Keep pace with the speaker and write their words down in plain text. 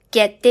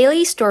Get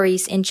daily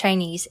stories in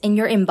Chinese in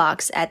your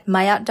inbox at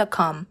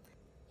maayot.com.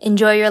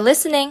 Enjoy your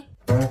listening!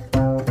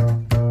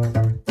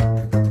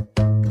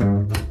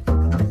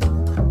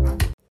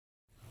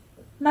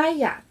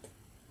 maayot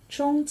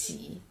中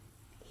级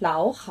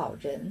老好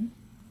人。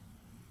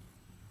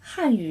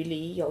汉语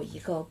里有一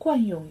个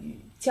惯用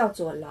语叫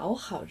做老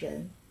好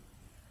人。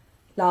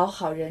老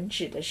好人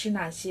指的是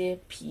那些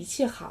脾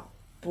气好，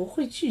不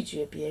会拒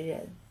绝别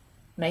人，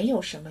没有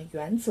什么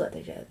原则的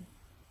人。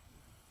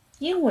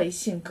因为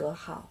性格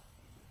好，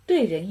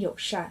对人友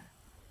善，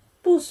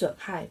不损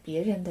害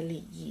别人的利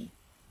益，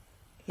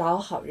老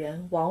好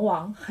人往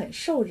往很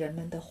受人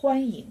们的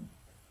欢迎。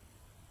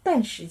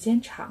但时间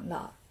长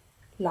了，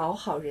老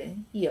好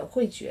人也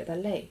会觉得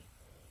累，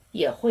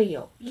也会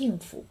有应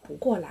付不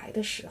过来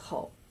的时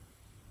候。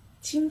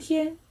今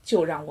天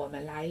就让我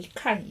们来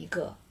看一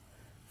个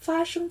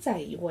发生在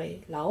一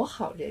位老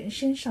好人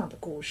身上的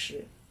故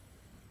事。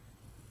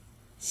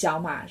小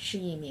马是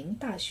一名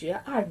大学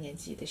2年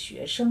级的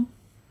学生，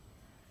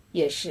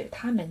也是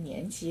他们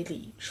年级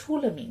里出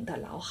了名的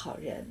老好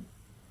人。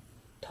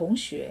同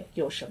学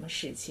有什么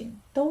事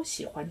情都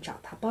喜欢找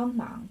他帮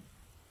忙。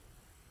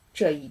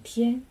这一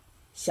天，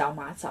小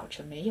马早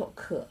晨没有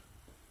课，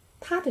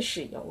他的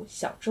室友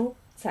小周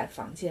在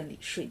房间里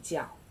睡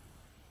觉。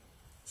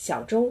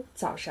小周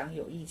早上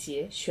有一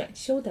节选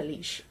修的历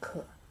史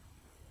课，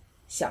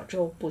小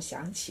周不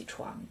想起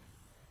床，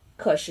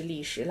可是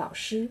历史老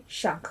师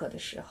上课的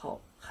时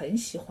候很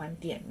喜欢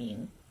点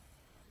名，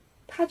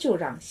他就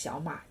让小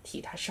马替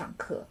他上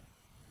课。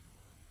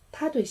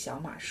他对小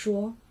马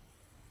说：“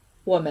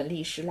我们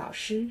历史老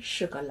师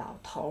是个老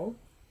头，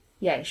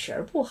眼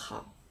神不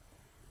好。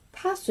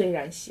他虽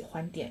然喜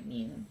欢点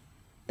名，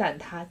但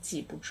他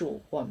记不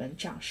住我们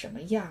长什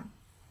么样，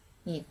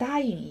你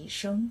答应一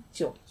声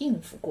就应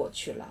付过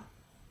去了。”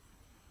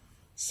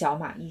小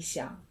马一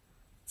想，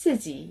自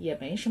己也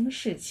没什么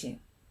事情，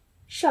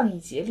上一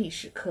节历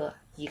史课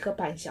1个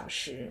半小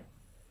时，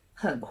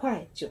很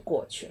快就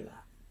过去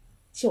了，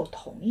就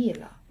同意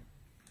了。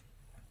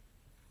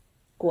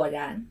果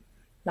然，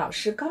老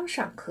师刚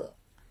上课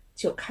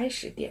就开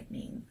始点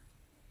名，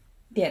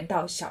点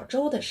到小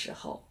周的时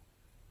候，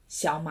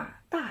小马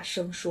大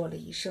声说了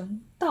一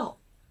声“到”。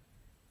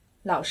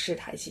老师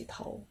抬起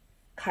头，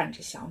看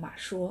着小马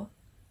说：“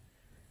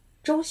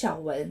周小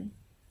文，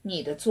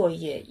你的作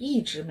业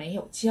一直没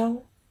有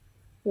交。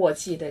我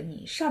记得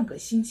你上个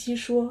星期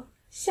说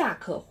下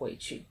课回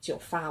去就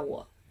发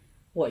我，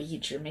我一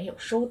直没有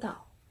收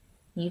到。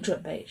你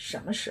准备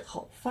什么时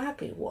候发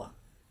给我？”“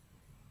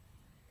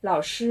老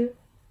师，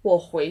我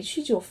回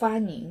去就发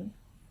您。”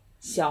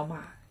小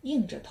马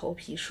硬着头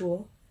皮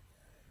说。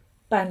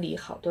班里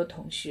好多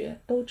同学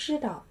都知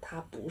道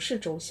他不是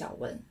周小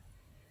文，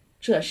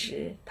这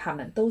时他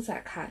们都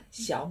在看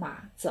小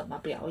马怎么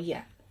表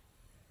演。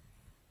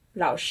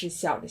老师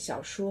笑了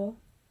笑说：“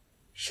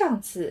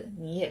上次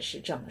你也是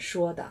这么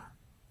说的。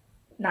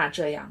那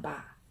这样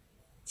吧，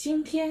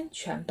今天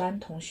全班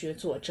同学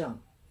作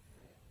证，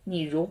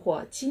你如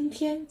果今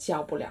天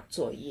交不了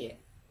作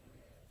业，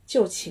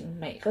就请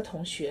每个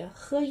同学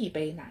喝一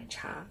杯奶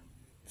茶，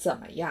怎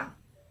么样？”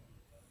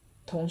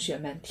同学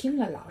们听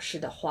了老师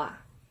的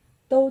话，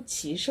都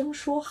齐声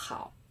说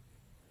好。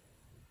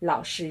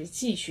老师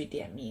继续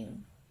点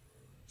名，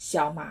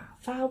小马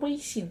发微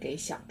信给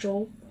小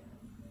周，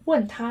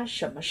问他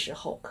什么时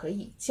候可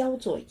以交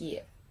作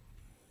业。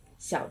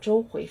小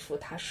周回复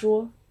他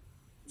说：“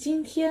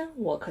今天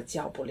我可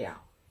交不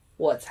了，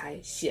我才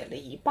写了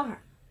一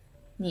半，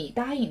你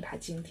答应他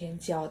今天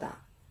交的，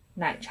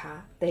奶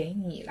茶得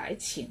你来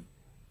请。”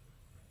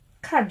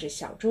看着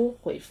小周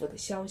回复的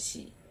消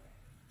息，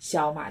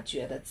小马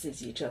觉得自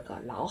己这个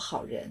老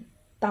好人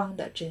当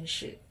得真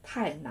是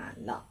太难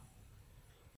了。